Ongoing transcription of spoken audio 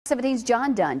17's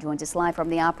John Dunn joins us live from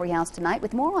the Opry House tonight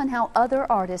with more on how other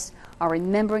artists are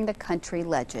remembering the country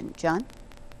legend. John?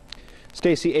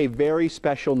 Stacy, a very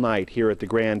special night here at the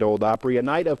Grand Ole Opry, a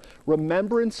night of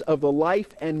remembrance of the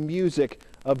life and music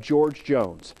of George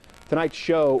Jones. Tonight's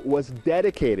show was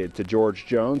dedicated to George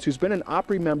Jones, who's been an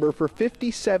Opry member for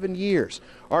 57 years.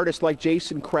 Artists like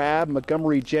Jason Crabb,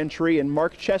 Montgomery Gentry, and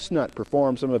Mark Chestnut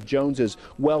performed some of Jones's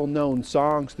well-known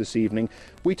songs this evening.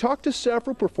 We talked to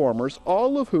several performers,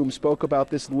 all of whom spoke about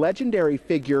this legendary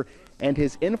figure and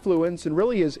his influence and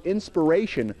really his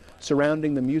inspiration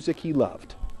surrounding the music he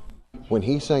loved. When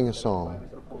he sang a song,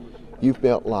 you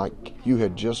felt like you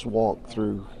had just walked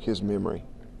through his memory.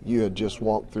 You had just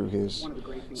walked through his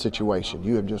situation.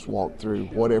 You had just walked through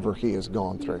whatever he has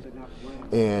gone through.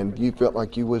 And you felt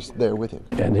like you was there with him.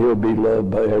 And he'll be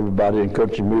loved by everybody in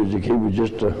country music. He was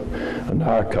just an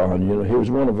icon, you know. He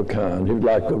was one of a kind. He was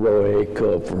like a Roy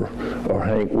Acuff or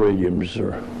Hank Williams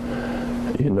or,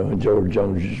 you know, George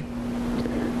Jones,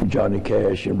 Johnny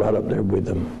Cash, and right up there with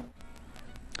him.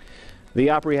 The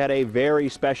Opry had a very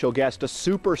special guest, a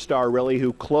superstar really,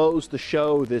 who closed the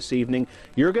show this evening.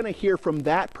 You're going to hear from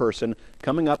that person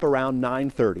coming up around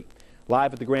 9:30.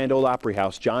 Live at the Grand Ole Opry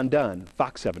House, John Dunn,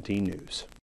 Fox 17 News.